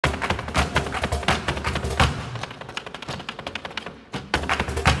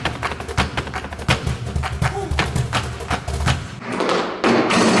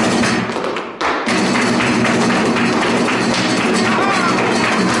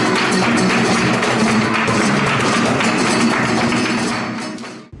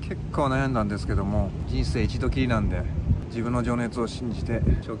構悩んだんですけども、人生一度きりなんで自分の情熱を信じて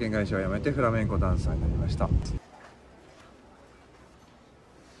証券会社を辞めてフラメンコダンサーになりました。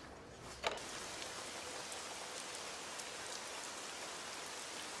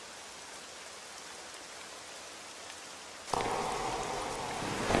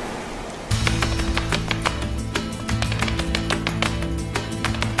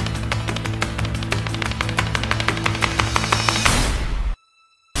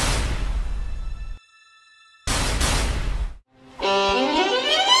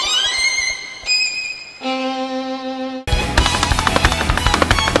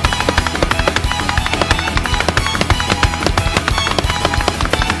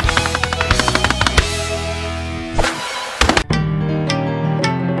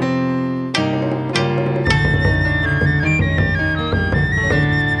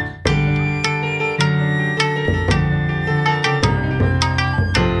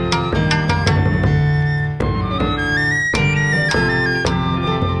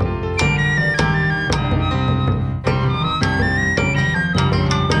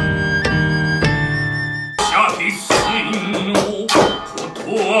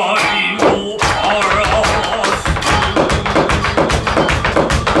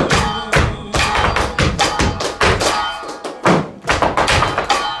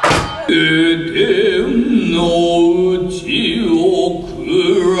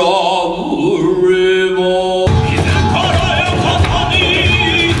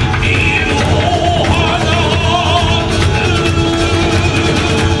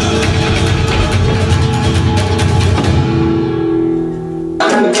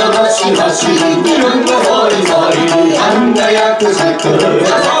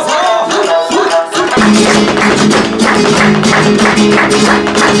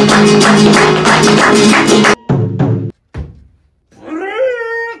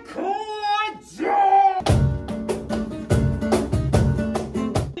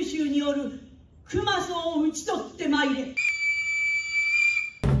衆によるクマスを討ち取ってまいれ。さ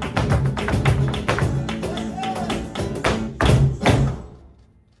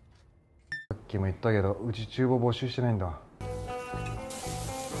っきも言ったけど、うち厨房募集してないんだ。